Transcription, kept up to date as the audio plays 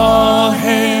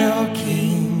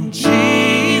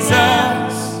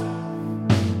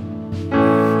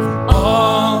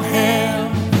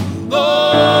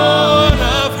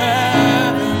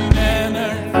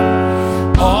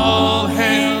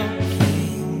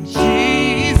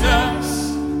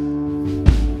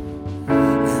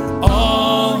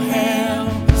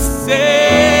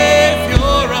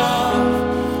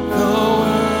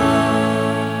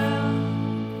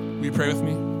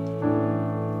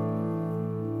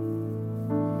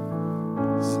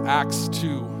Acts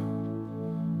 2,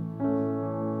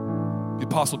 the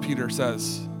Apostle Peter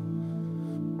says,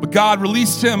 "But God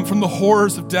released him from the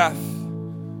horrors of death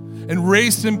and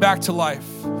raised him back to life.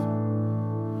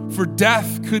 For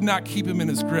death could not keep him in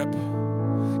his grip.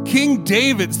 King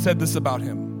David said this about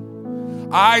him,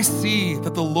 'I see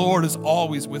that the Lord is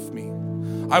always with me.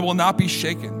 I will not be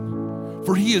shaken,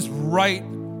 for he is right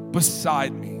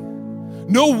beside me.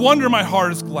 No wonder my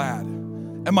heart is glad,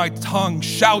 and my tongue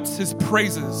shouts his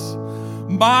praises.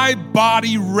 My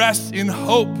body rests in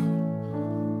hope,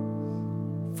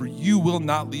 for you will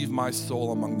not leave my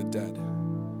soul among the dead,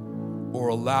 or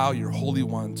allow your Holy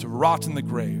One to rot in the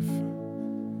grave.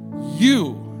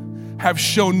 You have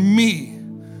shown me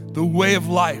the way of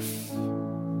life,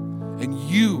 and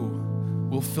you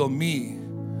will fill me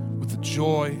with the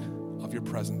joy of your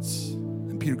presence."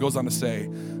 And Peter goes on to say,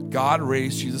 God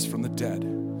raised Jesus from the dead,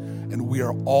 and we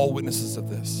are all witnesses of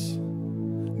this.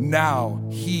 Now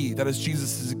he, that is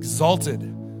Jesus, is exalted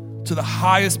to the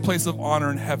highest place of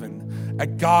honor in heaven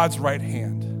at God's right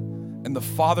hand. And the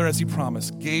Father, as he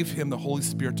promised, gave him the Holy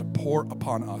Spirit to pour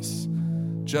upon us,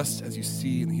 just as you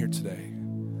see and hear today.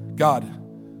 God,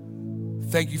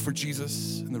 thank you for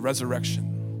Jesus and the resurrection,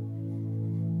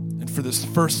 and for this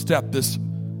first step, these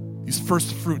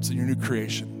first fruits in your new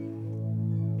creation.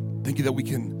 Thank you that we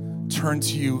can turn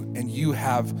to you and you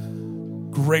have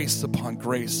grace upon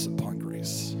grace upon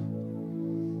grace.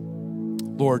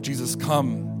 Lord Jesus,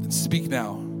 come and speak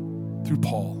now through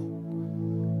Paul.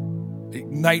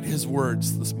 Ignite his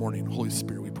words this morning. Holy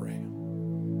Spirit, we pray.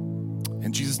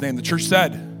 In Jesus' name, the church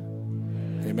said,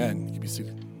 amen. You can be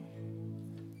seated.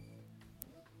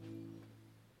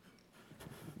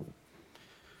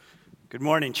 Good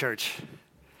morning, church.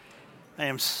 I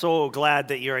am so glad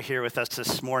that you're here with us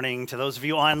this morning. To those of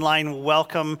you online,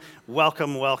 welcome,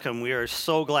 welcome, welcome. We are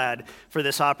so glad for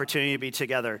this opportunity to be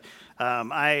together.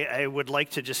 I would like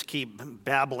to just keep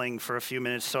babbling for a few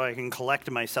minutes so I can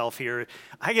collect myself here.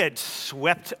 I get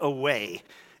swept away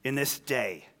in this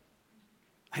day.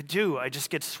 I do. I just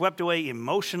get swept away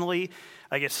emotionally.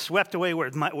 I get swept away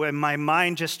where my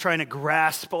mind just trying to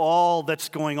grasp all that's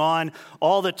going on,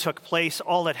 all that took place,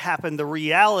 all that happened, the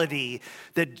reality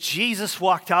that Jesus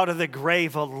walked out of the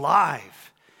grave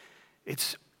alive.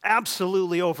 It's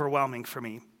absolutely overwhelming for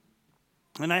me.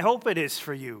 And I hope it is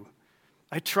for you.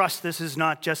 I trust this is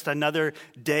not just another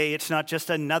day. It's not just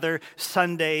another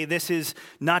Sunday. This is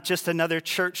not just another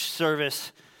church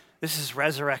service. This is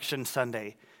Resurrection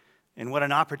Sunday. And what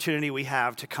an opportunity we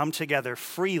have to come together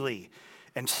freely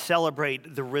and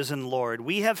celebrate the risen Lord.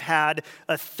 We have had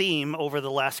a theme over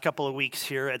the last couple of weeks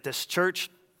here at this church,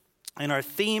 and our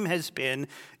theme has been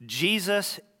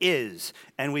Jesus is.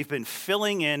 And we've been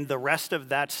filling in the rest of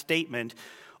that statement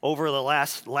over the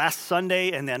last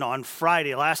Sunday and then on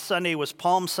Friday. Last Sunday was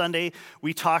Palm Sunday.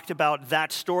 We talked about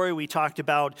that story. We talked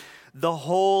about the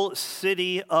whole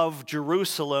city of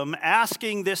Jerusalem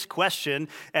asking this question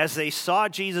as they saw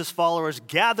Jesus' followers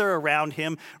gather around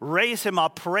him, raise him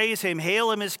up, praise him,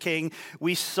 hail him as king.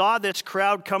 We saw this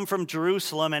crowd come from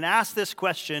Jerusalem and ask this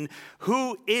question,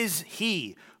 who is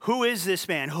he? Who is this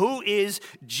man? Who is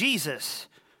Jesus?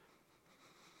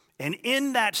 And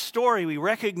in that story, we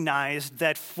recognized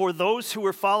that for those who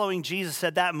were following Jesus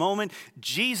at that moment,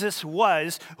 Jesus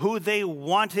was who they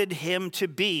wanted him to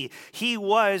be. He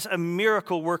was a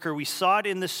miracle worker. We saw it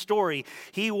in the story.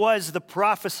 He was the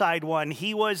prophesied one.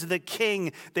 He was the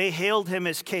king. They hailed him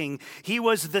as king. He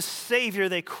was the Savior.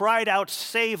 They cried out,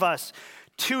 "Save us,"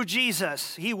 to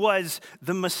Jesus. He was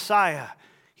the Messiah.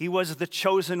 He was the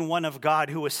chosen one of God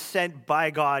who was sent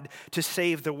by God to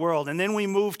save the world. And then we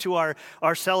moved to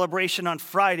our celebration on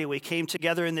Friday. We came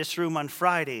together in this room on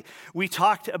Friday. We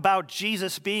talked about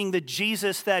Jesus being the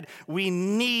Jesus that we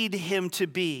need him to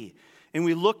be. And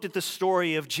we looked at the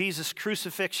story of Jesus'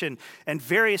 crucifixion and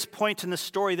various points in the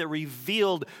story that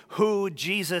revealed who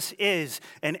Jesus is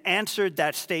and answered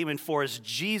that statement for us.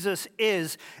 Jesus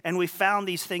is, and we found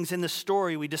these things in the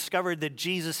story. We discovered that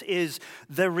Jesus is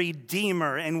the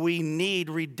Redeemer and we need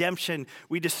redemption.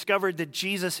 We discovered that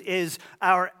Jesus is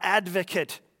our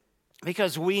advocate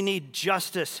because we need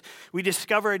justice. We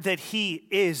discovered that he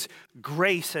is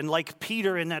grace. And like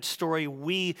Peter in that story,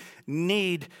 we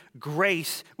need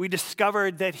grace. We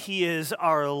discovered that he is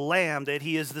our lamb, that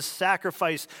he is the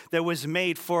sacrifice that was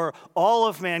made for all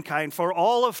of mankind, for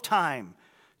all of time,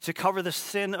 to cover the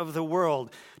sin of the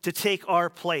world, to take our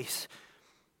place.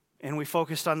 And we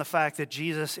focused on the fact that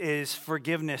Jesus is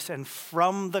forgiveness. And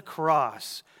from the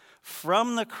cross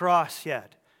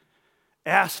yet,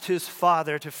 asked his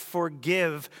Father to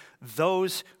forgive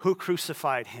those who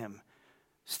crucified him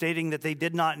stating that they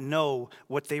did not know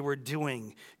what they were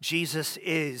doing. Jesus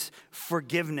is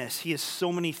forgiveness. He is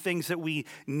so many things that we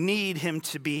need him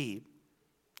to be.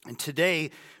 And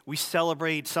today we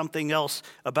celebrate something else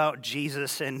about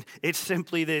Jesus, and it's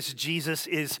simply this: Jesus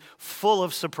is full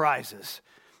of surprises.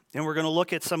 And we're going to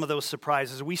look at some of those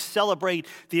surprises. We celebrate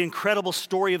the incredible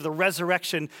story of the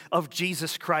resurrection of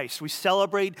Jesus Christ. We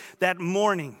celebrate that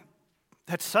morning,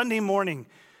 that Sunday morning,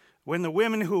 when the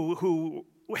women who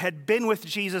had been with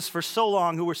Jesus for so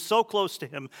long, who were so close to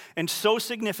him and so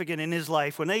significant in his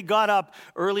life, when they got up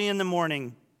early in the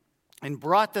morning and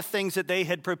brought the things that they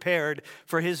had prepared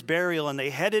for his burial, and they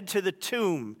headed to the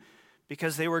tomb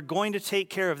because they were going to take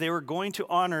care of, they were going to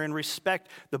honor and respect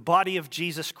the body of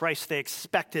Jesus Christ they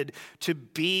expected to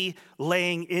be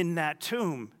laying in that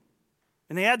tomb.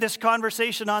 And they had this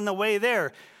conversation on the way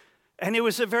there, and it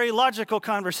was a very logical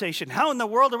conversation. How in the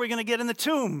world are we going to get in the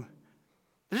tomb?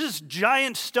 This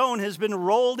giant stone has been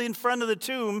rolled in front of the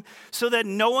tomb so that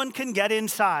no one can get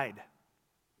inside.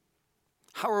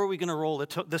 How are we going to roll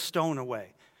the stone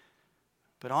away?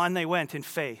 But on they went in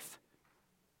faith.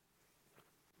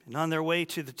 And on their way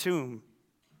to the tomb,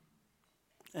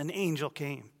 an angel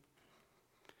came.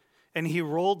 And he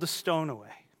rolled the stone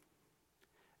away.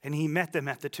 And he met them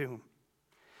at the tomb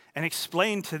and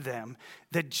explained to them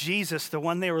that Jesus, the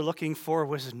one they were looking for,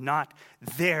 was not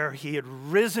there. He had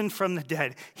risen from the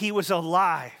dead. He was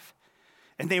alive.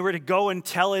 And they were to go and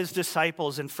tell his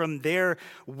disciples, and from there,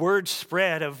 word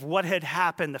spread of what had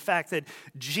happened, the fact that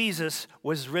Jesus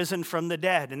was risen from the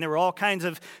dead. And there were all kinds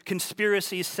of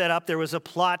conspiracies set up. There was a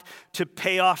plot to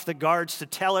pay off the guards, to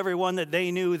tell everyone that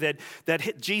they knew that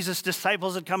Jesus'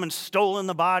 disciples had come and stolen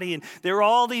the body. And there were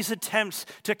all these attempts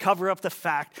to cover up the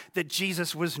fact that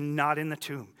Jesus was not in the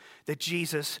tomb, that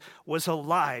Jesus was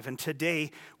alive. And today,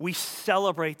 we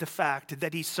celebrate the fact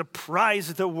that he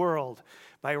surprised the world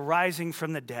by rising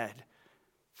from the dead,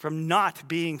 from not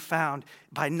being found,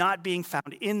 by not being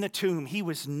found in the tomb. He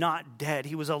was not dead.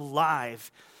 He was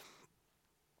alive.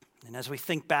 And as we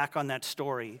think back on that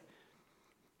story,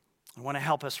 I want to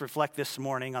help us reflect this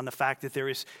morning on the fact that there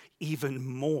is even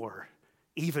more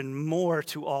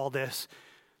to all this.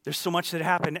 There's so much that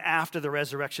happened after the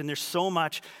resurrection. There's so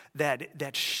much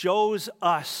that shows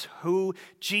us who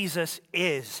Jesus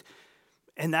is.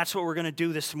 And that's what we're going to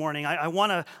do this morning. I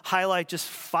want to highlight just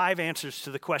 5 answers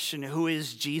to the question, who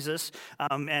is Jesus?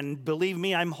 And believe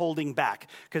me, I'm holding back,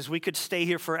 because we could stay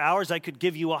here for hours. I could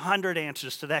give you 100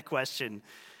 answers to that question.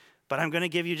 But I'm going to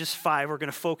give you just 5. We're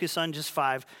going to focus on just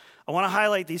 5. I want to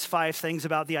highlight these 5 things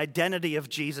about the identity of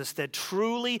Jesus that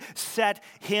truly set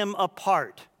him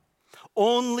apart.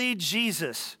 Only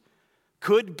Jesus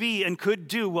could be and could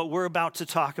do what we're about to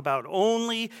talk about.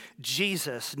 Only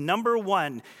Jesus. Number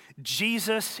 1,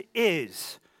 Jesus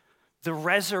is the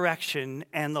resurrection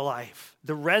and the life.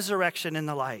 The resurrection and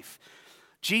the life.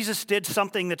 Jesus did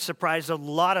something that surprised a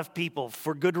lot of people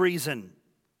for good reason.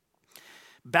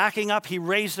 Backing up, he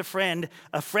raised a friend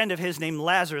of his named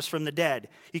Lazarus from the dead.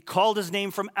 He called his name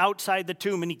from outside the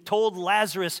tomb, and he told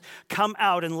Lazarus, come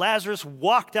out. And Lazarus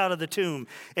walked out of the tomb.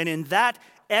 And in that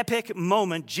epic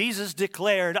moment, Jesus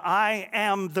declared, I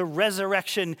am the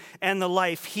resurrection and the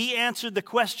life. He answered the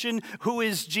question, who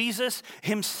is Jesus?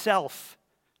 Himself.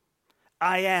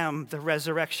 I am the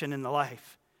resurrection and the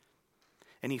life.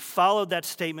 And he followed that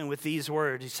statement with these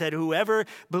words. He said, whoever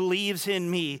believes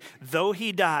in me, though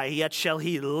he die, yet shall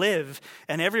he live.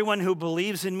 And everyone who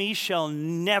believes in me shall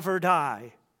never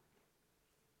die.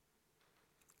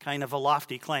 Kind of a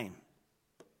lofty claim.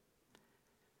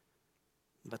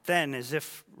 But then, as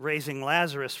if raising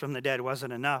Lazarus from the dead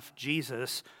wasn't enough,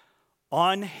 Jesus,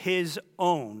 on his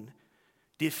own,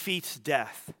 defeats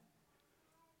death.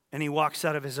 And he walks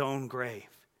out of his own grave.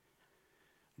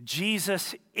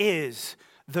 Jesus is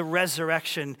the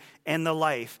resurrection and the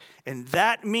life. And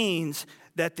that means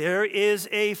that there is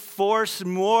a force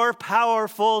more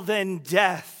powerful than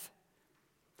death.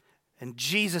 And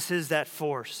Jesus is that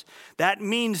force. That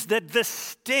means that the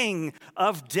sting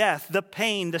of death, the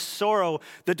pain, the sorrow,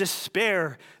 the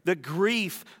despair, the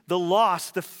grief, the loss,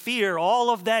 the fear,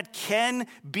 all of that can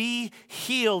be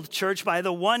healed, church, by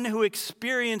the one who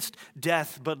experienced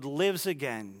death but lives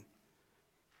again.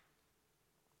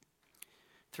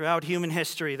 Throughout human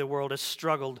history, the world has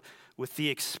struggled with the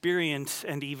experience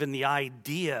and even the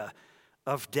idea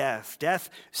of death. Death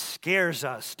scares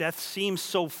us. Death seems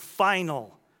so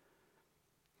final.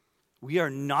 We are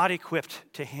not equipped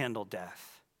to handle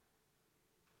death.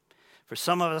 For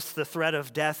some of us, the threat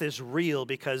of death is real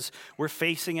because we're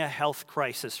facing a health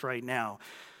crisis right now.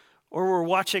 Or we're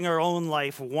watching our own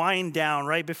life wind down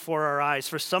right before our eyes.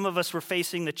 For some of us, we're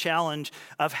facing the challenge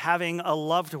of having a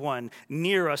loved one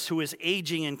near us who is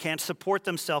aging and can't support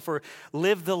themselves or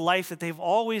live the life that they've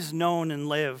always known and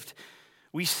lived.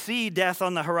 We see death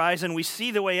on the horizon. We see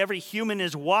the way every human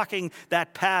is walking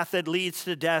that path that leads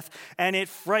to death, and it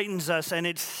frightens us, and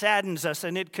it saddens us,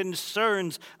 and it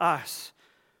concerns us.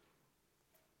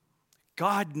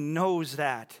 God knows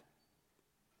that.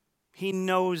 He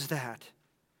knows that.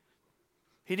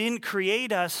 He didn't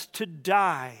create us to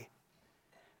die.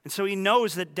 And so he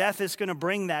knows that death is going to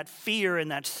bring that fear and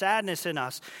that sadness in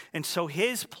us. And so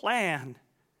his plan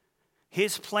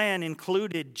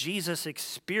included Jesus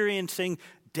experiencing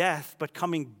death, but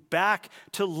coming back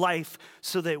to life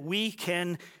so that we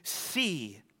can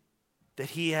see that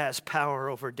he has power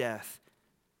over death.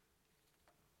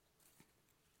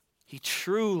 He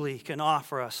truly can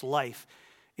offer us life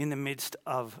in the midst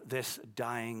of this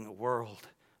dying world.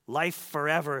 Life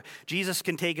forever. Jesus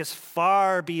can take us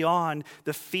far beyond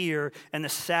the fear and the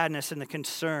sadness and the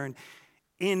concern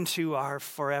into our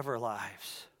forever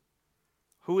lives.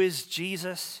 Who is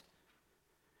Jesus?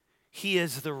 He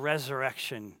is the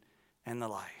resurrection and the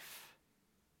life.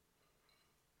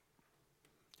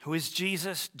 Who is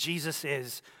Jesus? Jesus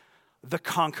is the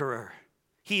conqueror.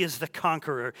 He is the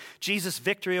conqueror. Jesus'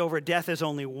 victory over death is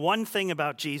only one thing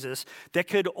about Jesus that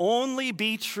could only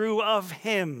be true of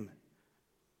him.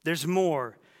 There's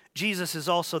more. Jesus is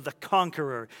also the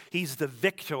conqueror. He's the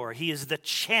victor. He is the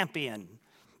champion.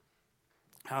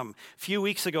 A few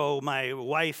weeks ago, my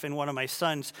wife and one of my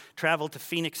sons traveled to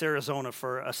Phoenix, Arizona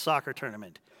for a soccer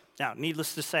tournament. Now,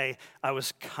 needless to say, I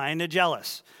was kind of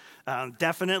jealous.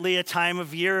 Definitely a time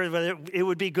of year where it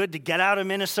would be good to get out of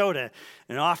Minnesota.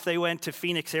 And off they went to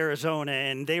Phoenix, Arizona,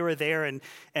 and they were there.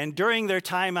 And during their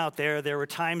time out there were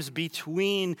times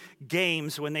between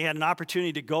games when they had an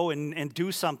opportunity to go and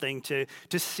do something, to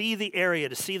see the area,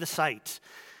 to see the sights.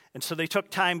 And so they took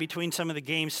time between some of the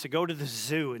games to go to the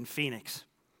zoo in Phoenix.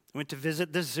 Went to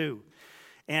visit the zoo.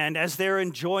 And as they're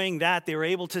enjoying that, they were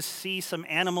able to see some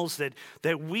animals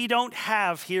that we don't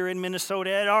have here in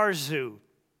Minnesota at our zoo.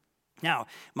 Now,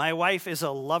 my wife is a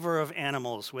lover of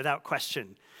animals, without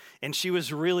question, and she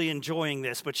was really enjoying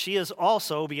this, but she is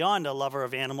also, beyond a lover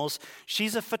of animals,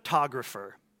 she's a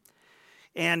photographer.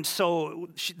 And so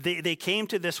they came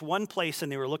to this one place,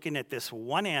 and they were looking at this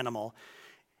one animal,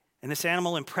 and this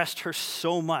animal impressed her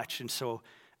so much, and so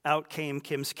out came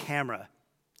Kim's camera.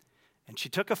 And she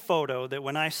took a photo that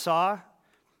when I saw,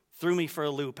 threw me for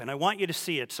a loop, and I want you to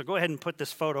see it, so go ahead and put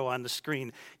this photo on the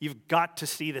screen. You've got to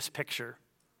see this picture.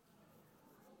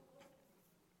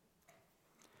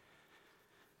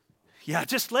 Yeah,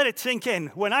 just let it sink in.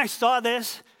 When I saw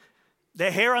this, the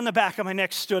hair on the back of my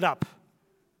neck stood up.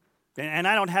 And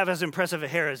I don't have as impressive a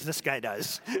hair as this guy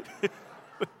does.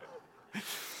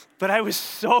 But I was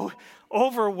so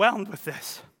overwhelmed with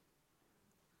this.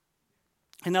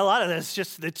 And a lot of this,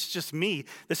 it's just me.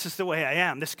 This is the way I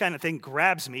am. This kind of thing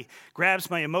grabs me,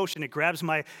 grabs my emotion, it grabs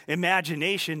my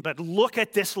imagination. But look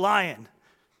at this lion.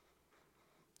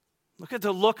 Look at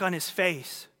the look on his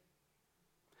face.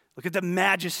 Look at the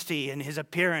majesty in his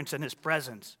appearance and his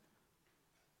presence.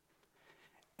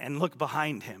 And look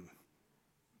behind him.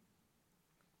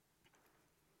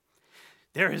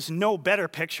 There is no better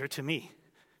picture to me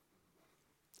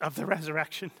of the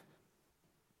resurrection.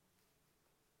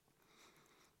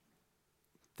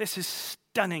 This is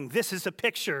stunning. This is a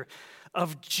picture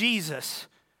of Jesus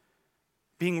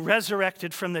being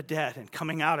resurrected from the dead and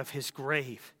coming out of his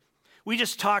grave. We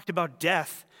just talked about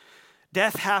death.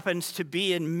 Death happens to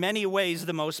be in many ways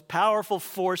the most powerful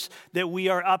force that we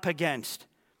are up against.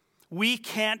 We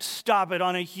can't stop it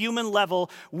on a human level.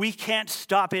 We can't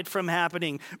stop it from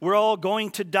happening. We're all going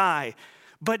to die.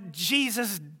 But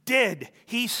Jesus did.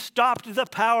 He stopped the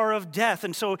power of death.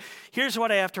 And so here's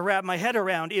what I have to wrap my head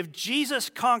around. If Jesus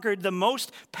conquered the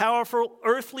most powerful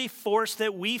earthly force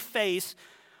that we face,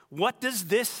 what does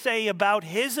this say about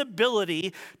his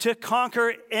ability to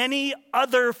conquer any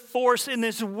other force in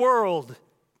this world?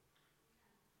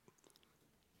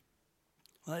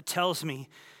 Well, it tells me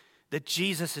that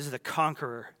Jesus is the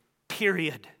conqueror,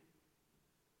 period.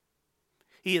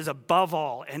 He is above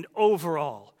all and over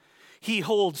all. He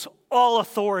holds all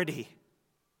authority,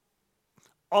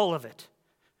 all of it.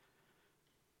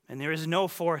 And there is no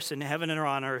force in heaven or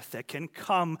on earth that can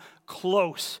come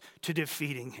close to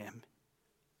defeating him.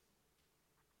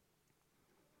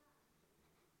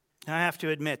 I have to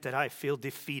admit that I feel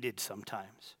defeated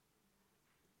sometimes.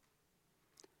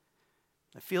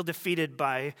 I feel defeated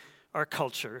by our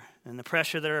culture and the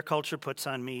pressure that our culture puts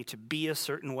on me to be a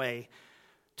certain way,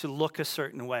 to look a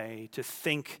certain way, to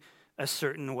think a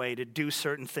certain way, to do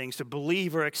certain things, to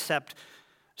believe or accept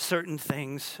certain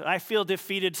things. I feel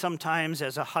defeated sometimes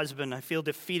as a husband. I feel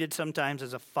defeated sometimes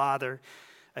as a father.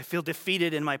 I feel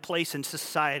defeated in my place in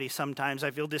society sometimes.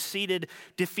 I feel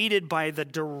defeated by the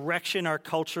direction our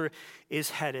culture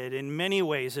is headed. In many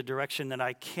ways, a direction that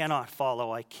I cannot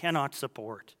follow, I cannot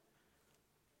support.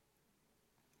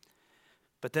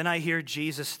 But then I hear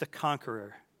Jesus the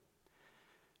conqueror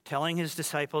telling his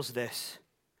disciples this.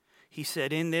 He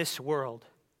said, in this world,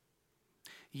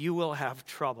 you will have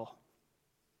trouble.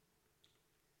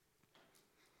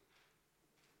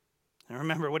 And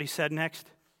remember what he said next?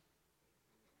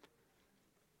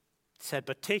 He said,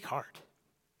 but take heart,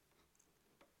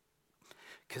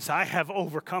 because I have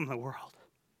overcome the world.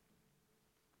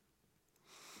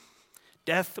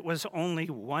 Death was only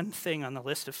one thing on the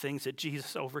list of things that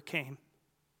Jesus overcame.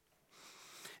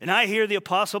 And I hear the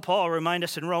Apostle Paul remind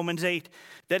us in Romans 8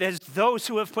 that as those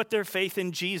who have put their faith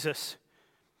in Jesus,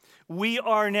 we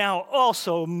are now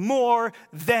also more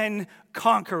than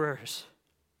conquerors.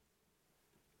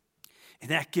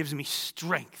 And that gives me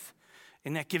strength,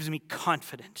 and that gives me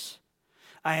confidence.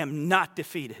 I am not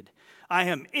defeated. I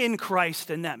am in Christ,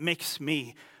 and that makes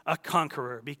me a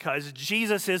conqueror. Because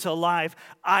Jesus is alive,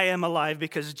 I am alive.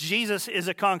 Because Jesus is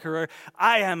a conqueror,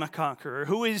 I am a conqueror.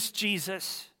 Who is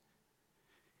Jesus?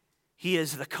 He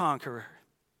is the conqueror.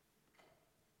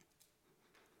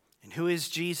 And who is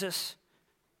Jesus?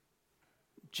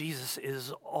 Jesus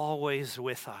is always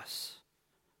with us.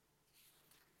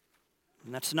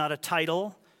 And that's not a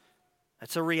title,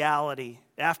 that's a reality.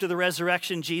 After the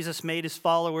resurrection, Jesus made his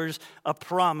followers a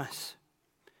promise.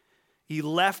 He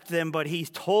left them, but he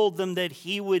told them that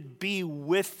he would be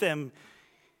with them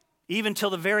even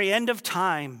till the very end of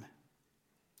time.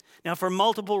 Now, for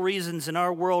multiple reasons in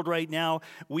our world right now,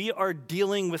 we are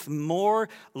dealing with more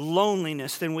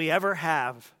loneliness than we ever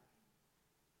have.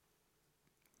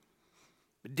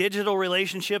 Digital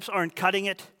relationships aren't cutting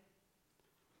it.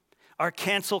 Our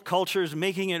cancel culture is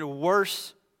making it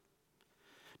worse.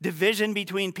 Division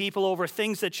between people over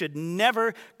things that should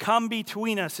never come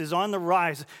between us is on the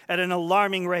rise at an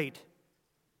alarming rate.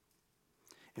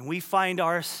 And we find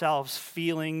ourselves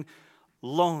feeling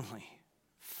lonely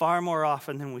far more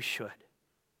often than we should.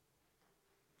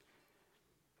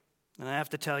 And I have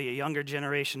to tell you, younger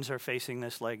generations are facing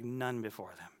this like none before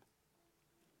them.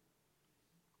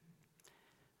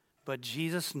 But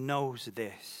Jesus knows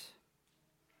this.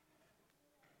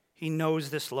 He knows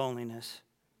this loneliness.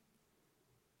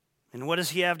 And what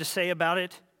does he have to say about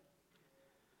it?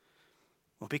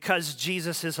 Well, because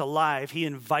Jesus is alive, he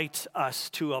invites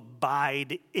us to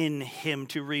abide in him,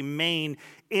 to remain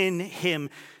in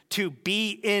him, to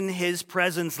be in his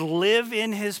presence, live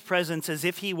in his presence as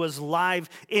if he was live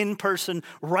in person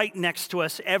right next to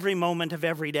us every moment of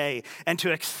every day, and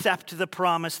to accept the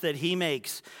promise that he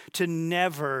makes to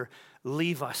never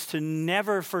leave us, to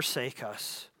never forsake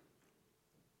us.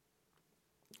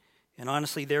 And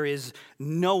honestly, there is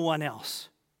no one else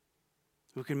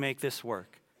who can make this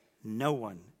work. No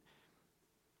one.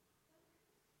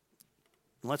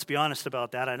 And let's be honest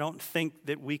about that. I don't think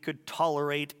that we could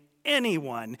tolerate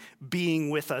anyone being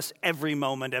with us every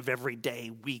moment of every day,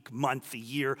 week, month,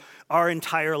 year, our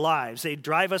entire lives. They'd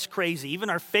drive us crazy. Even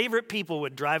our favorite people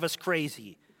would drive us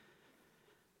crazy.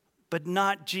 But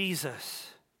not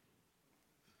Jesus.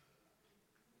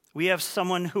 We have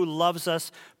someone who loves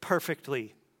us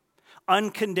perfectly,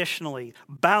 unconditionally,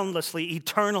 boundlessly,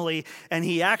 eternally, and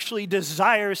he actually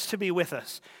desires to be with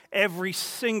us every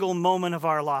single moment of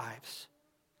our lives.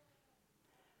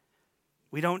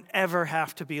 We don't ever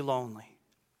have to be lonely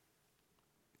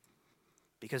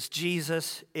because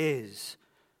Jesus is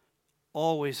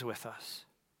always with us.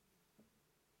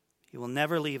 He will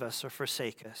never leave us or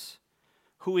forsake us.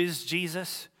 Who is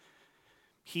Jesus?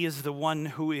 He is the one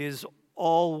who is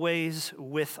always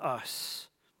with us.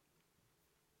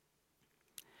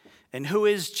 And who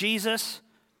is Jesus?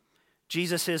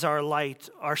 Jesus is our light,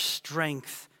 our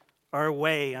strength, our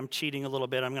way. I'm cheating a little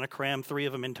bit. I'm going to cram 3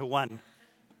 of them into one.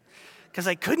 Because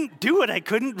I couldn't do it. I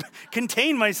couldn't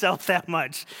contain myself that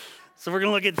much. So we're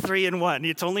going to look at 3 in 1.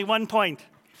 It's only 1 point.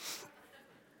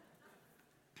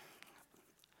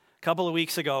 A couple of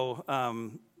weeks ago,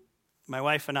 my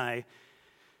wife and I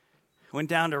went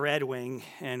down to Red Wing,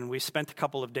 and we spent a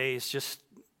couple of days just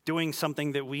doing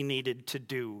something that we needed to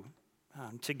do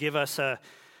to give us a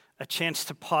chance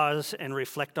to pause and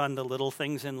reflect on the little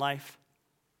things in life.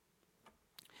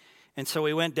 And so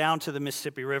we went down to the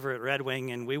Mississippi River at Red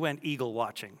Wing, and we went eagle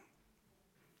watching.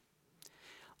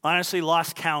 Honestly,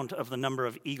 lost count of the number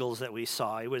of eagles that we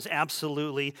saw. It was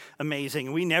absolutely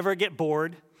amazing. We never get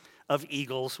bored of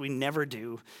eagles. We never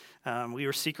do. We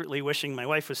were secretly wishing, my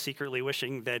wife was secretly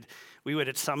wishing that we would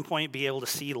at some point be able to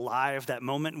see live that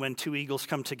moment when two eagles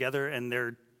come together and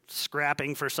they're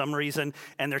scrapping for some reason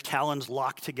and their talons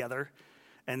lock together.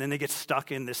 And then they get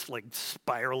stuck in this like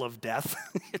spiral of death.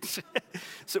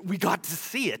 So we got to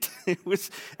see it. It was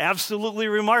absolutely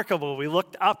remarkable. We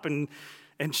looked up and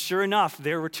sure enough,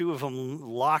 there were two of them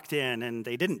locked in, and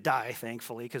they didn't die,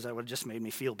 thankfully, because that would have just made me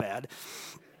feel bad.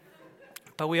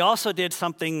 But we also did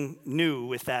something new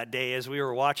with that day as we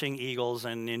were watching eagles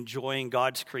and enjoying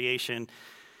God's creation.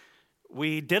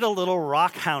 We did a little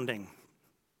rock hounding.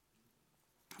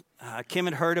 Kim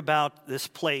had heard about this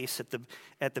place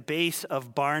at the base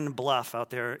of Barn Bluff out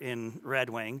there in Red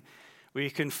Wing, where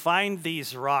you can find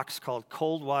these rocks called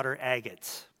cold water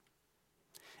agates.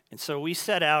 And so we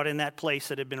set out in that place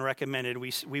that had been recommended.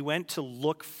 We went to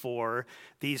look for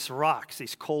these rocks,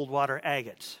 these cold water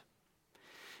agates.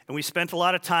 And we spent a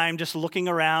lot of time just looking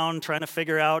around, trying to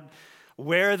figure out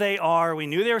where they are. We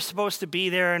knew they were supposed to be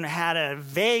there and had a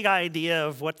vague idea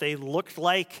of what they looked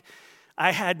like.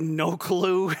 I had no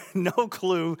clue.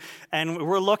 And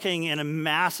we're looking in a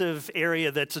massive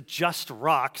area that's just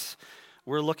rocks.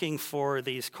 We're looking for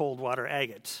these cold water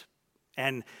agates.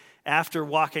 And after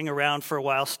walking around for a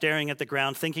while, staring at the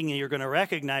ground, thinking you're going to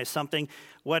recognize something,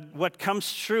 what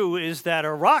comes true is that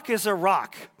a rock is a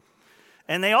rock.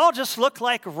 And they all just look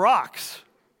like rocks.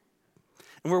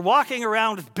 And we're walking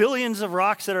around with billions of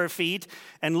rocks at our feet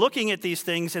and looking at these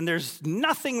things, and there's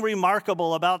nothing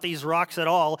remarkable about these rocks at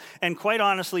all. And quite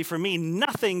honestly, for me,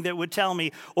 nothing that would tell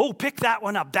me, oh, pick that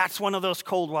one up. That's one of those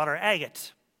cold water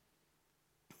agates.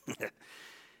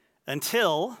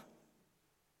 Until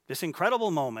this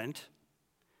incredible moment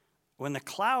when the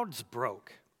clouds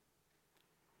broke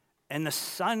and the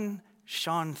sun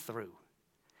shone through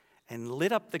and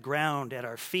lit up the ground at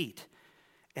our feet.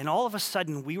 And all of a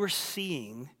sudden, we were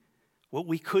seeing what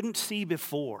we couldn't see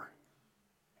before.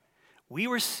 We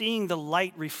were seeing the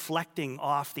light reflecting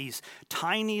off these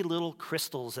tiny little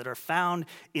crystals that are found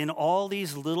in all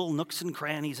these little nooks and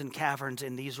crannies and caverns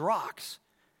in these rocks.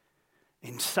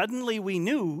 And suddenly we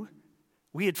knew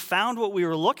we had found what we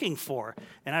were looking for.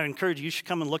 And I encourage you should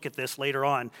come and look at this later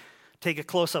on. Take a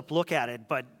close-up look at it.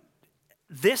 But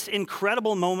this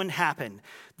incredible moment happened.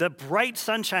 The bright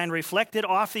sunshine reflected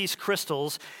off these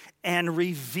crystals and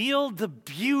revealed the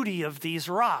beauty of these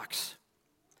rocks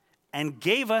and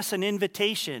gave us an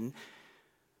invitation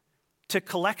to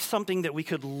collect something that we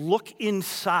could look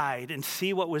inside and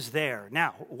see what was there.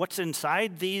 Now, what's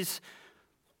inside these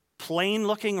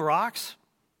plain-looking rocks?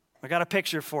 I got a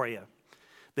picture for you.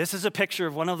 This is a picture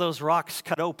of one of those rocks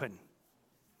cut open.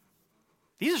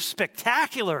 These are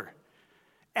spectacular.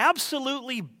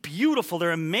 Absolutely beautiful.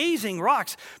 They're amazing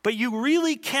rocks, but you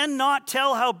really cannot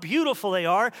tell how beautiful they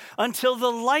are until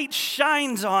the light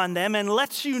shines on them and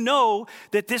lets you know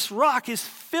that this rock is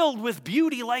filled with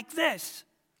beauty like this.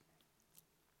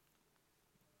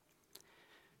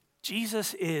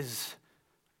 Jesus is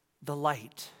the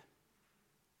light.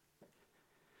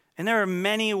 And there are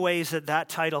many ways that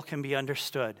title can be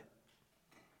understood.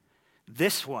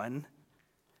 This one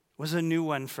was a new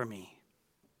one for me.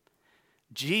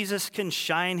 Jesus can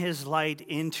shine his light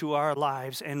into our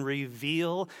lives and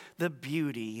reveal the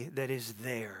beauty that is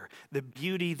there, the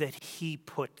beauty that he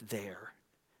put there.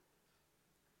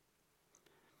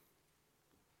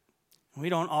 We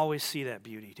don't always see that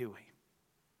beauty, do we?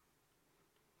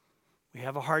 We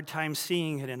have a hard time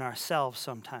seeing it in ourselves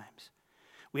sometimes.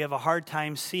 We have a hard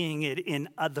time seeing it in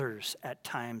others at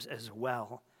times as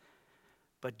well.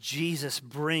 But Jesus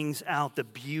brings out the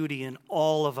beauty in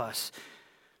all of us.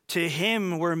 To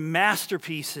him, we're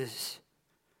masterpieces.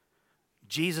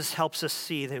 Jesus helps us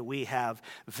see that we have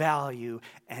value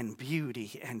and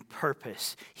beauty and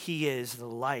purpose. He is the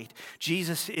light.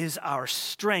 Jesus is our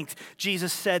strength.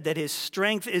 Jesus said that his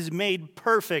strength is made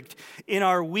perfect in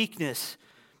our weakness.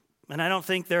 And I don't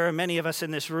think there are many of us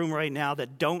in this room right now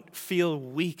that don't feel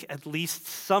weak at least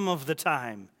some of the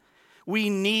time.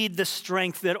 We need the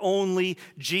strength that only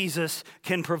Jesus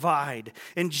can provide.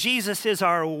 And Jesus is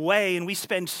our way, and we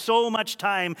spend so much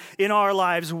time in our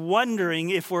lives wondering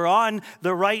if we're on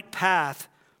the right path,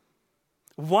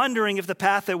 wondering if the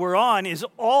path that we're on is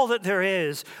all that there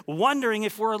is, wondering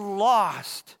if we're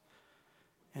lost.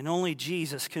 And only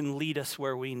Jesus can lead us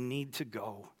where we need to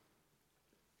go.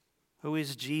 Who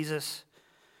is Jesus?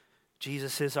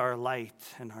 Jesus is our light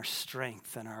and our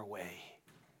strength and our way.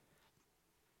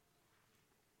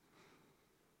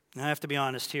 I have to be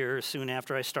honest here, soon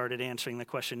after I started answering the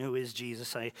question, who is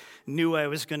Jesus? I knew I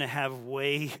was going to have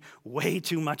way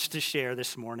too much to share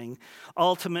this morning.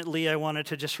 Ultimately, I wanted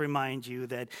to just remind you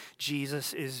that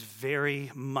Jesus is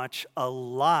very much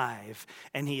alive,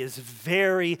 and he is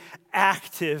very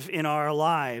active in our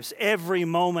lives, every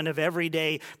moment of every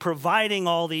day, providing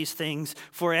all these things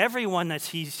for everyone that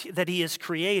he has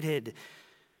created.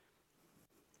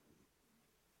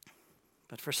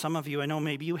 But for some of you, I know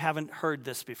maybe you haven't heard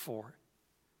this before.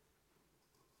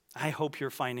 I hope you're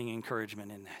finding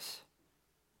encouragement in this.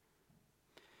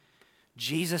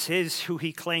 Jesus is who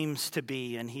he claims to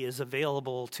be, and he is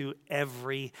available to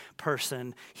every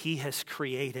person he has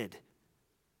created.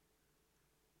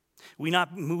 We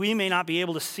may not be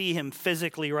able to see him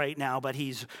physically right now, but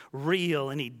he's real,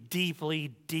 and he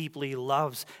deeply, deeply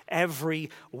loves every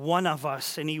one of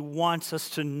us, and he wants us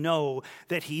to know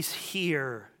that he's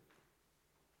here.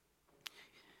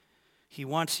 He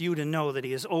wants you to know that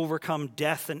he has overcome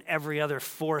death and every other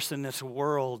force in this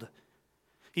world.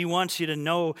 He wants you to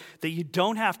know that you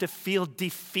don't have to feel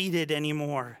defeated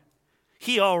anymore.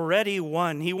 He already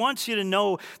won. He wants you to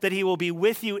know that he will be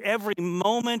with you every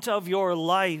moment of your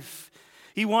life.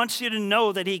 He wants you to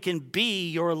know that he can be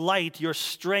your light, your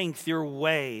strength, your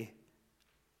way.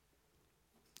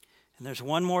 And there's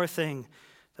one more thing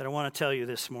that I want to tell you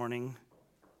this morning.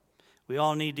 We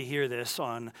all need to hear this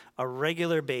on a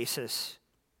regular basis.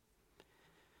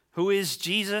 Who is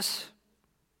Jesus?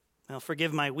 Well,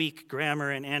 forgive my weak grammar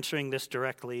in answering this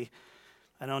directly.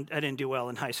 I didn't do well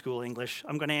in high school English.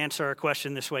 I'm going to answer our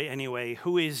question this way anyway.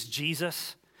 Who is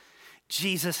Jesus?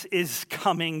 Jesus is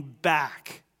coming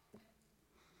back.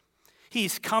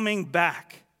 He's coming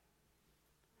back.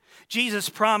 Jesus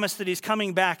promised that he's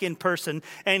coming back in person,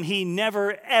 and he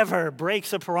never, ever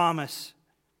breaks a promise.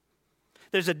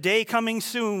 There's a day coming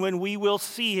soon when we will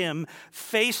see him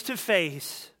face to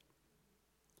face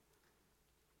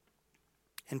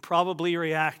and probably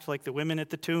react like the women at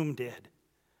the tomb did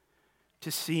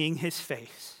to seeing his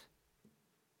face.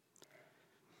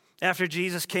 After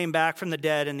Jesus came back from the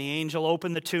dead and the angel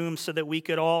opened the tomb so that we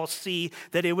could all see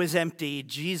that it was empty,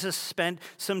 Jesus spent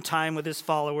some time with his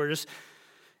followers,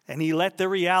 and he let the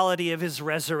reality of his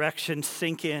resurrection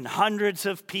sink in. Hundreds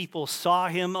of people saw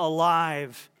him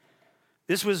alive.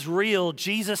 This was real.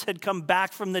 Jesus had come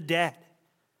back from the dead.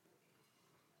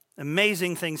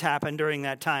 Amazing things happened during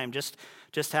that time. Just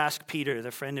ask Peter,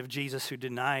 the friend of Jesus who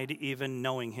denied even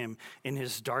knowing him in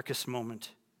his darkest moment.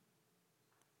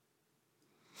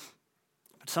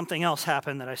 But something else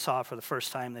happened that I saw for the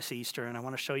first time this Easter, and I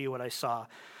want to show you what I saw.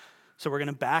 So we're going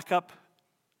to back up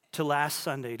to last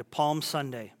Sunday, to Palm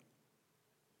Sunday.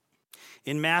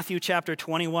 In Matthew chapter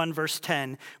 21, verse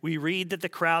 10, we read that the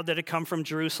crowd that had come from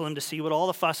Jerusalem to see what all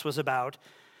the fuss was about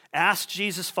asked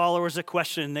Jesus' followers a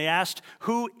question. They asked,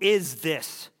 "Who is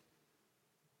this?"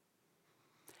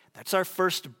 That's our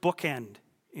first bookend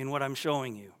in what I'm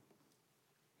showing you.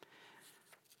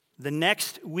 The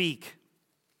next week,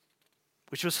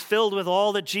 which was filled with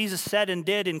all that Jesus said and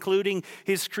did, including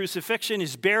his crucifixion,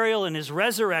 his burial, and his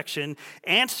resurrection,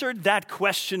 answered that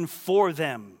question for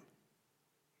them.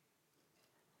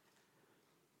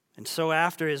 And so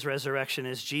after his resurrection,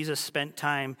 as Jesus spent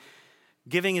time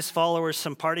giving his followers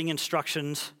some parting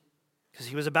instructions, because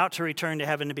he was about to return to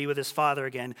heaven to be with his Father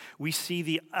again, we see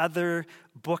the other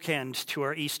bookend to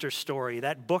our Easter story.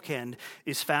 That bookend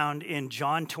is found in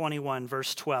John 21,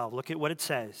 verse 12. Look at what it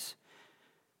says.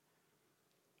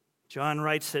 John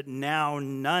writes that now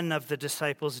none of the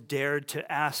disciples dared to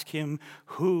ask him,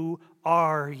 "Who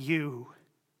are you?"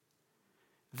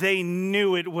 They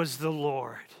knew it was the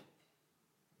Lord.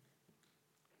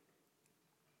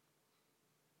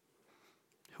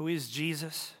 Who is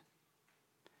Jesus?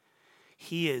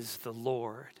 He is the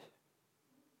Lord.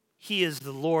 He is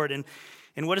the Lord. And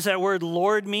what does that word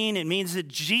Lord mean? It means that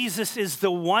Jesus is the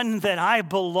one that I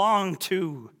belong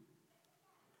to.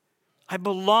 I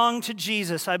belong to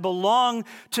Jesus. I belong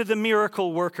to the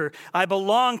miracle worker. I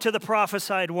belong to the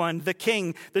prophesied one, the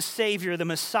King, the Savior, the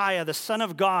Messiah, the Son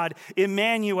of God,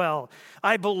 Emmanuel.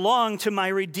 I belong to my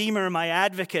Redeemer, my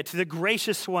advocate, the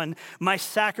gracious one, my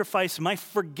sacrifice, my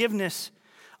forgiveness.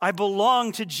 I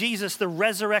belong to Jesus, the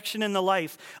resurrection and the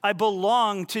life. I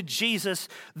belong to Jesus,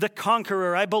 the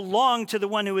conqueror. I belong to the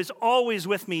one who is always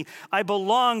with me. I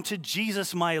belong to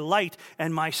Jesus, my light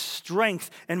and my strength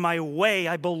and my way.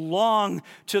 I belong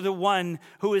to the one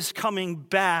who is coming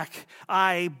back.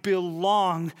 I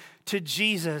belong to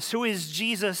Jesus. Who is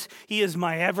Jesus? He is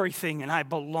my everything, and I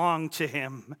belong to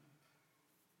him.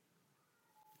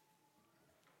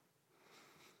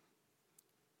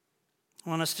 I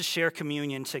want us to share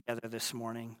communion together this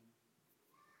morning.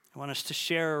 I want us to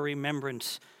share a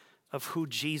remembrance of who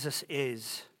Jesus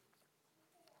is.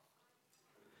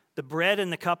 The bread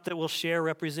and the cup that we'll share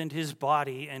represent his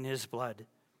body and his blood.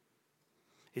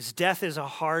 His death is a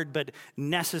hard but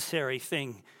necessary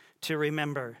thing to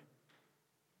remember.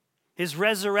 His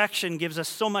resurrection gives us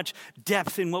so much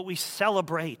depth in what we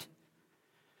celebrate.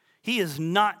 He is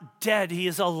not dead, he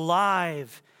is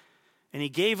alive. And he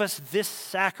gave us this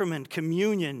sacrament,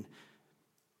 communion,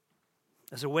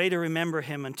 as a way to remember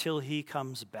him until he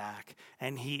comes back.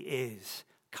 And he is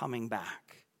coming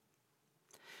back.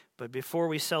 But before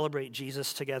we celebrate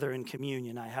Jesus together in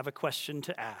communion, I have a question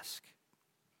to ask.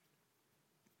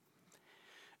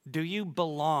 Do you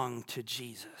belong to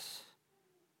Jesus?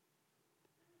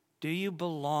 Do you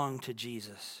belong to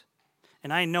Jesus?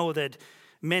 And I know that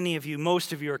many of you,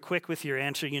 most of you are quick with your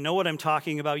answer. You know what I'm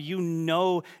talking about. You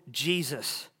know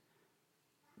Jesus.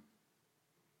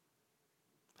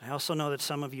 I also know that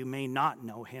some of you may not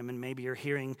know him, and maybe you're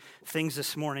hearing things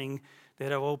this morning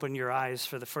that have opened your eyes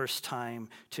for the first time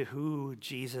to who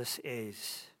Jesus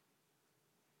is.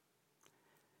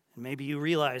 And maybe you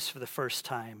realize for the first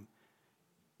time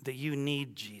that you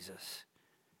need Jesus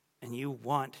and you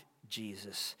want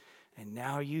Jesus, and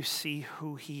now you see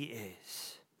who he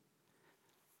is.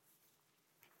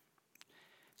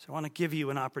 So I want to give you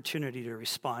an opportunity to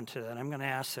respond to that. I'm going to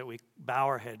ask that we bow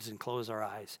our heads and close our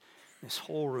eyes. This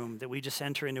whole room, that we just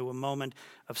enter into a moment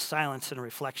of silence and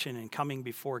reflection and coming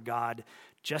before God,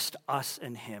 just us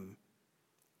and him.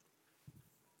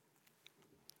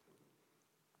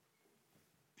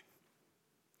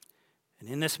 And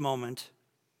in this moment,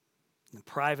 in the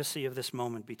privacy of this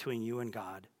moment between you and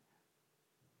God,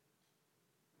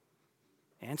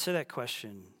 answer that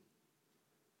question.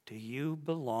 Do you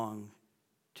belong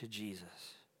to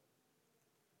Jesus?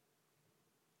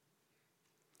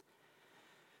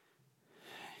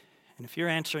 And if you're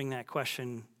answering that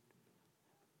question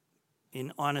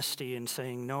in honesty and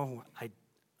saying, no, I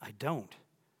don't.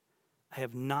 I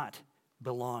have not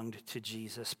belonged to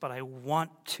Jesus, but I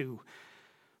want to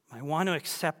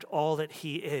accept all that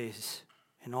he is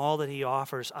and all that he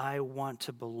offers. I want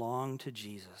to belong to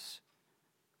Jesus.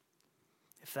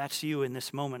 If that's you in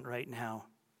this moment right now,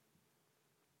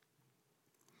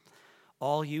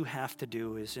 all you have to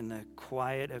do is, in the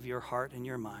quiet of your heart and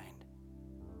your mind,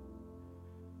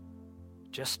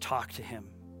 just talk to him.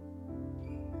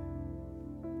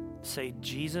 Say,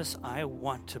 Jesus, I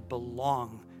want to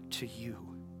belong to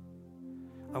you.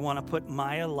 I want to put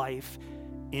my life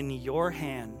in your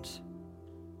hands.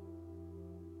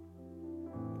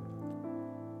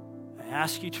 I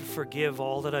ask you to forgive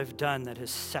all that I've done that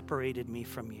has separated me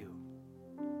from you.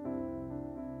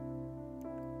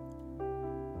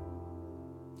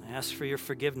 I ask for your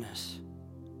forgiveness,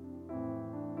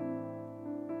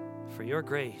 for your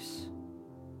grace,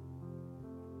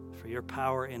 for your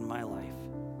power in my life.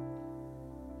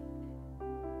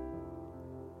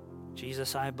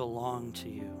 Jesus, I belong to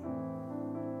you.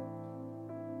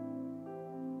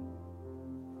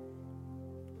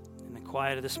 In the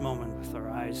quiet of this moment, with our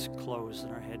eyes closed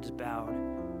and our heads bowed,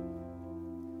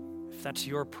 if that's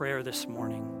your prayer this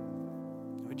morning,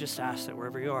 we just ask that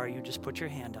wherever you are, you just put your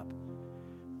hand up.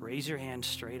 Raise your hand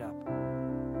straight up.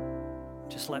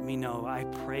 Just let me know, I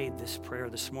prayed this prayer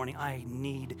this morning. I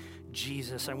need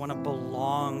Jesus. I want to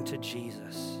belong to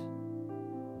Jesus.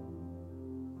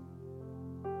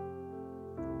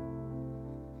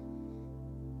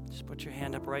 Just put your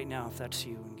hand up right now if that's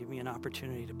you, and give me an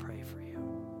opportunity to pray for you.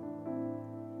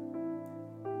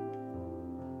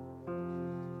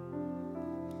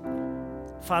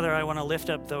 Father, I want to lift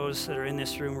up those that are in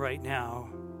this room right now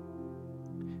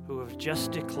who have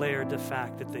just declared the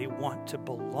fact that they want to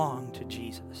belong to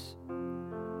Jesus.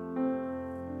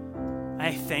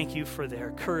 I thank you for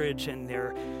their courage and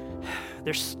their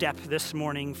step this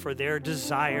morning, for their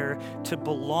desire to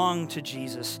belong to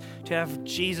Jesus, to have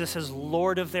Jesus as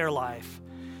Lord of their life.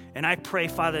 And I pray,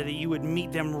 Father, that you would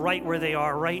meet them right where they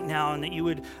are right now, and that you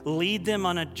would lead them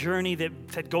on a journey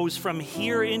that goes from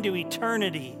here into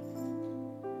eternity.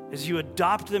 As you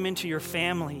adopt them into your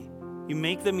family, you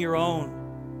make them your own.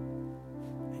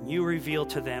 You reveal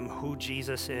to them who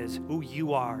Jesus is, who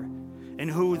you are, and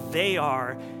who they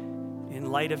are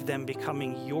in light of them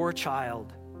becoming your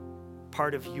child,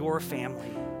 part of your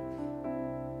family.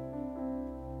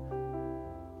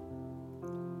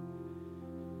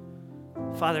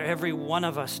 Father, every one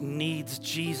of us needs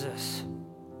Jesus.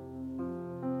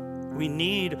 We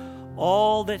need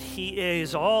all that he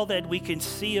is, all that we can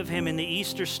see of him in the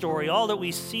Easter story, all that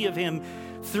we see of him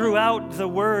throughout the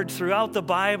Word, throughout the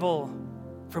Bible.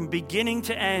 From beginning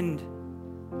to end,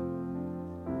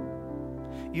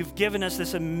 you've given us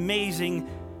this amazing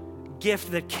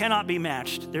gift that cannot be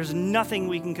matched. There's nothing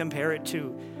we can compare it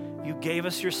to. You gave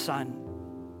us your Son.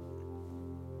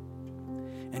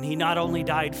 And he not only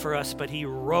died for us, but he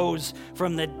rose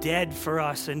from the dead for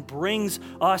us and brings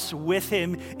us with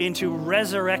him into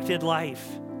resurrected life.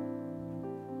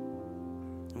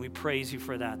 And we praise you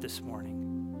for that this morning.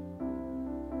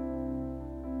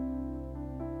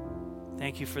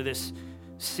 Thank you for this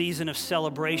season of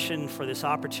celebration, for this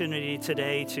opportunity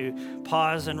today to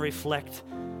pause and reflect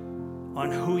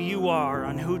on who you are,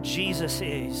 on who Jesus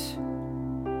is.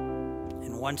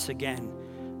 And once again,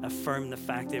 affirm the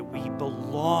fact that we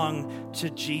belong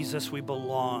to Jesus. We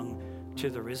belong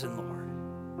to the risen Lord.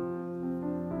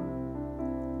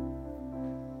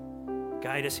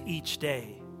 Guide us each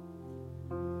day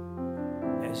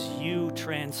as you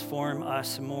transform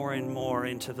us more and more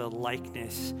into the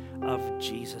likeness of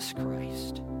Jesus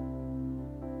Christ.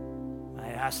 I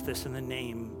ask this in the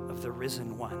name of the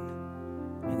risen one,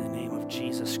 in the name of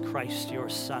Jesus Christ, your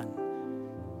Son.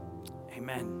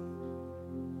 Amen.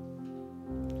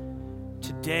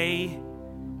 Today,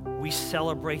 we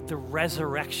celebrate the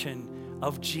resurrection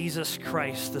of Jesus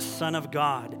Christ, the Son of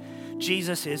God.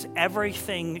 Jesus is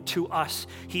everything to us.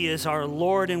 He is our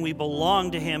Lord, and we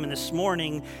belong to him. And this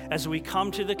morning, as we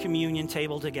come to the communion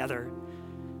table together,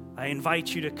 I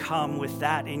invite you to come with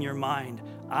that in your mind.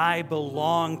 I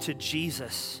belong to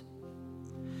Jesus.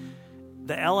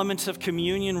 The elements of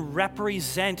communion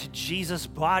represent Jesus'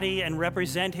 body and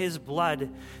represent his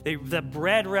blood. The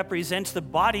bread represents the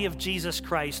body of Jesus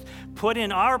Christ, put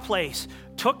in our place,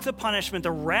 took the punishment,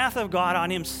 the wrath of God on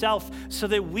himself so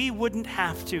that we wouldn't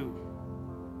have to.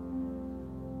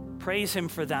 Praise him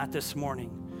for that this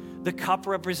morning. The cup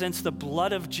represents the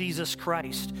blood of Jesus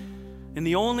Christ, and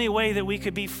the only way that we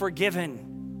could be forgiven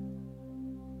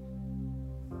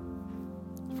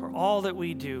for all that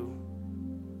we do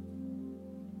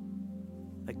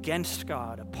against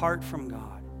God, apart from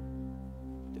God.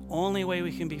 The only way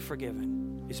we can be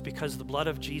forgiven is because the blood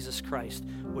of Jesus Christ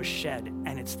was shed,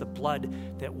 and it's the blood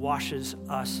that washes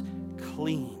us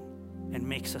clean and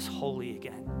makes us holy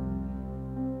again.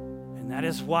 And that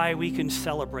is why we can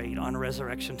celebrate on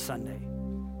Resurrection Sunday,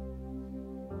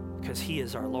 because he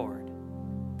is our Lord.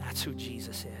 That's who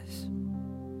Jesus is.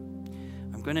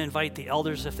 I'm going to invite the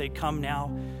elders, if they'd come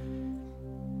now.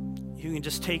 You can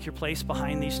just take your place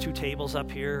behind these two tables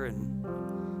up here and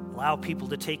allow people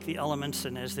to take the elements.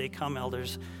 And as they come,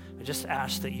 elders, I just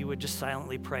ask that you would just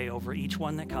silently pray over each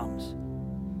one that comes.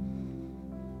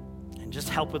 And just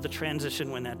help with the transition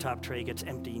when that top tray gets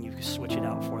empty and you can switch it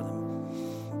out for them.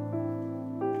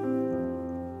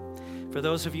 For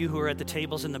those of you who are at the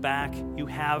tables in the back, you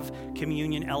have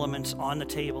communion elements on the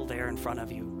table there in front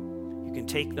of you. You can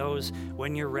take those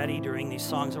when you're ready during these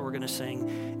songs that we're going to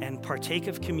sing and partake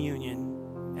of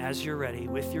communion as you're ready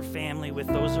with your family, with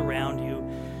those around you.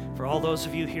 For all those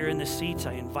of you here in the seats,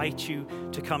 I invite you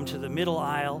to come to the middle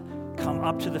aisle, come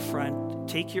up to the front,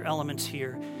 take your elements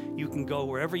here. You can go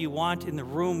wherever you want in the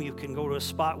room. You can go to a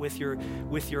spot with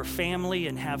your family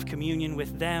and have communion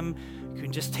with them. You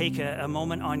can just take a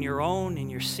moment on your own in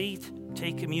your seat,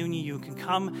 take communion. You can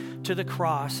come to the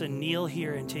cross and kneel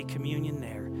here and take communion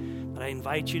there. But I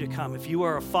invite you to come. If you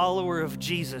are a follower of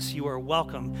Jesus, you are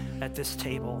welcome at this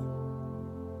table.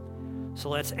 So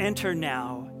let's enter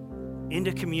now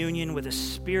into communion with a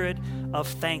spirit of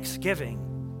thanksgiving,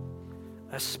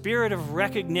 a spirit of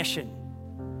recognition.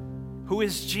 Who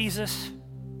is Jesus?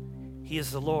 He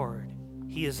is the Lord.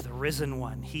 He is the risen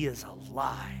one. He is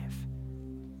alive.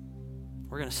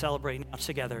 We're going to celebrate now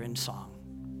together in song.